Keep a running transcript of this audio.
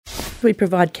We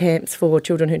provide camps for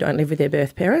children who don't live with their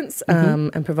birth parents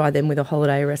and provide them with a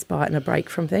holiday, a respite and a break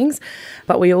from things.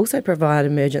 But we also provide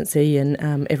emergency and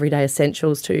everyday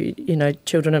essentials to,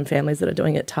 children and families that are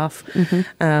doing it tough.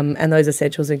 And those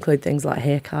essentials include things like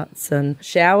haircuts and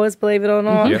showers, believe it or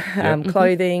not,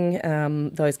 clothing,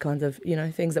 those kinds of,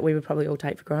 things that we would probably all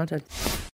take for granted.